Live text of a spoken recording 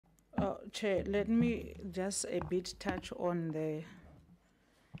Chair, let me just a bit touch on the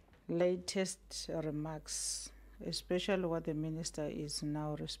latest remarks, especially what the Minister is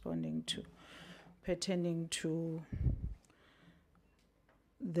now responding to, pertaining to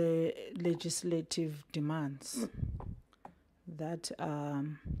the legislative demands that are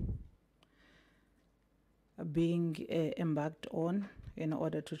being embarked on in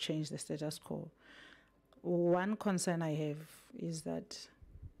order to change the status quo. One concern I have is that,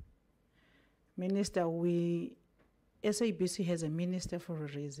 Minister, SABC has a minister for a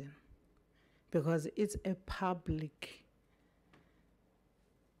reason, because it's a public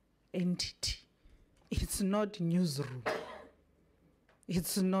entity. It's not newsroom.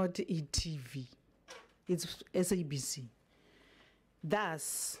 It's not ETV. It's SABC.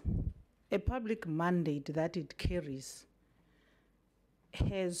 Thus, a public mandate that it carries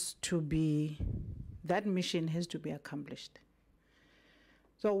that mission has to be accomplished.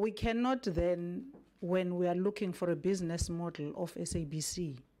 So we cannot then, when we are looking for a business model of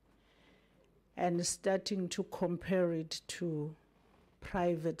SABC and starting to compare it to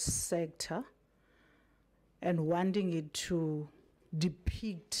private sector and wanting it to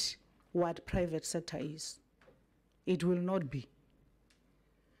depict what private sector is, it will not be.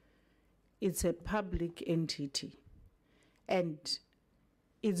 It's a public entity, and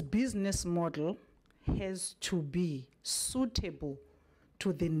its business model has to be suitable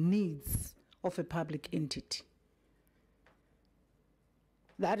to the needs of a public entity.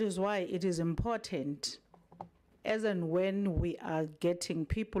 That is why it is important, as and when we are getting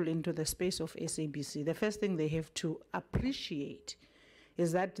people into the space of SABC, the first thing they have to appreciate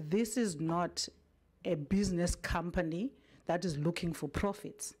is that this is not a business company that is looking for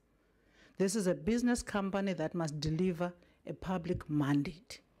profits. This is a business company that must deliver a public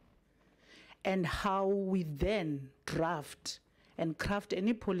mandate. And how we then draft and craft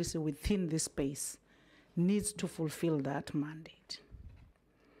any policy within this space needs to fulfill that mandate.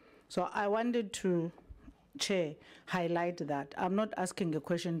 So I wanted to, Chair, highlight that. I'm not asking a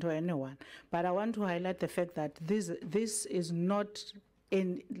question to anyone, but I want to highlight the fact that this is not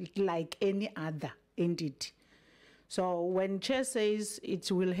like any other entity. So when Chair says it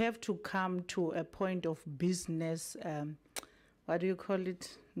will have to come to a point of business, what do you call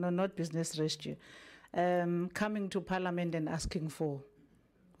it? No, not business rescue. Coming to Parliament and asking for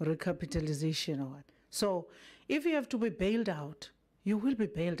recapitalization or what. So if you have to be bailed out, you will be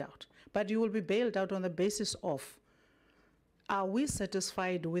bailed out. But you will be bailed out on the basis of, are we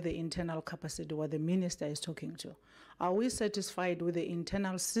satisfied with the internal capacity, what the Minister is talking to? Are we satisfied with the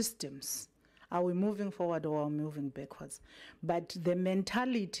internal systems? Are we moving forward or are we moving backwards? But the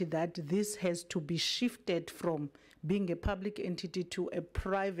mentality that this has to be shifted from being a public entity to a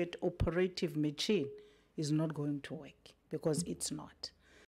private operative machine is not going to work, because it's not.